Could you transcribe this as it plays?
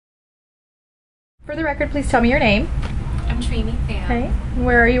For the record, please tell me your name. I'm Thyumi. Okay.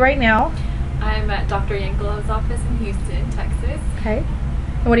 Where are you right now? I'm at Dr. Yankelove's office in Houston, Texas. Okay.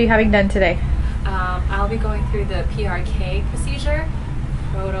 And what are you having done today? I'll be going through the PRK procedure,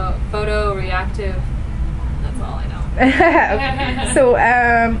 photoreactive. That's all I know. Okay. So,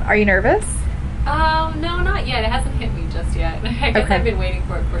 are you nervous? No, not yet. It hasn't hit me just yet. I guess Okay. I've been waiting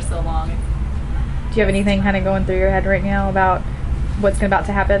for it for so long. Do you have anything kind of going through your head right now about what's about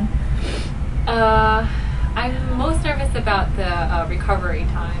to happen? I'm most nervous about the recovery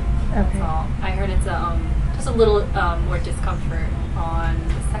time. That's Okay. all. I heard it's just a little more discomfort on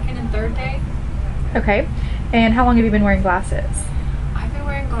the second and third day. Okay. And how long have you been wearing glasses? I've been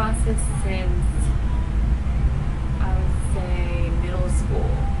wearing glasses since, I would say, middle school,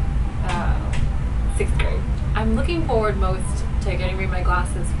 6th grade. I'm looking forward most to getting rid of my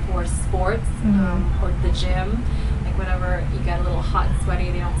glasses for sports or the gym. Like whenever you get a little hot and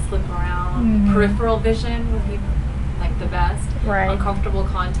sweaty, they don't slip around. Peripheral vision would be like the best. Right. Uncomfortable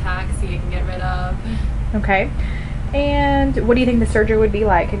contacts you can get rid of. Okay. And what do you think the surgery would be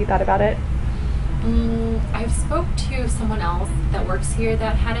like? Have you thought about it? I've spoke to someone else that works here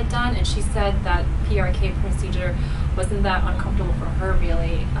that had it done, and she said that PRK procedure wasn't that uncomfortable for her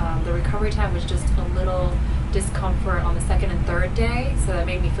really. The recovery time was just a little discomfort on the second and third day, so that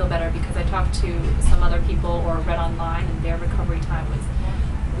made me feel better because I talked to some other people or read online and their recovery time was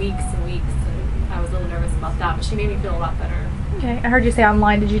weeks and weeks, and I was a little nervous about that, but she made me feel a lot better. Okay. I heard you say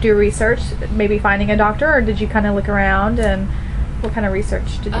online. Did you do research, maybe finding a doctor, or did you kind of look around, and what kind of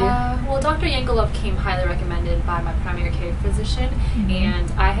research did you do? Well, Dr. Yankelove came highly recommended by my primary care physician,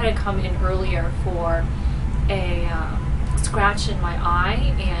 and I had to come in earlier for a scratch in my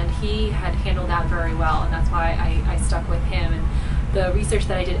eye, and he had handled that very well, and that's why I stuck with him. And the research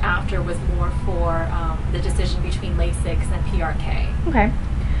that I did after was more for the decision between LASIK and PRK. Okay.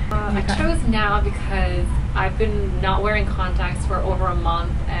 I chose now because I've been not wearing contacts for over a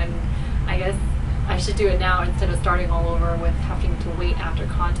month, and I guess I should do it now instead of starting all over with having to wait after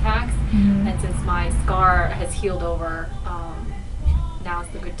contacts. And since my scar has healed over, now's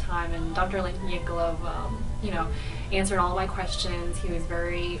the good time. And Dr. Yankelove, answered all of my questions. He was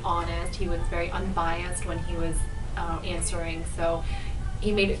very honest. He was very unbiased when he was answering. So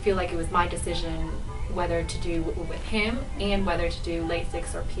he made it feel like it was my decision whether to do with him and whether to do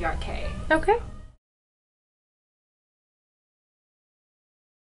LASIK or PRK. Okay.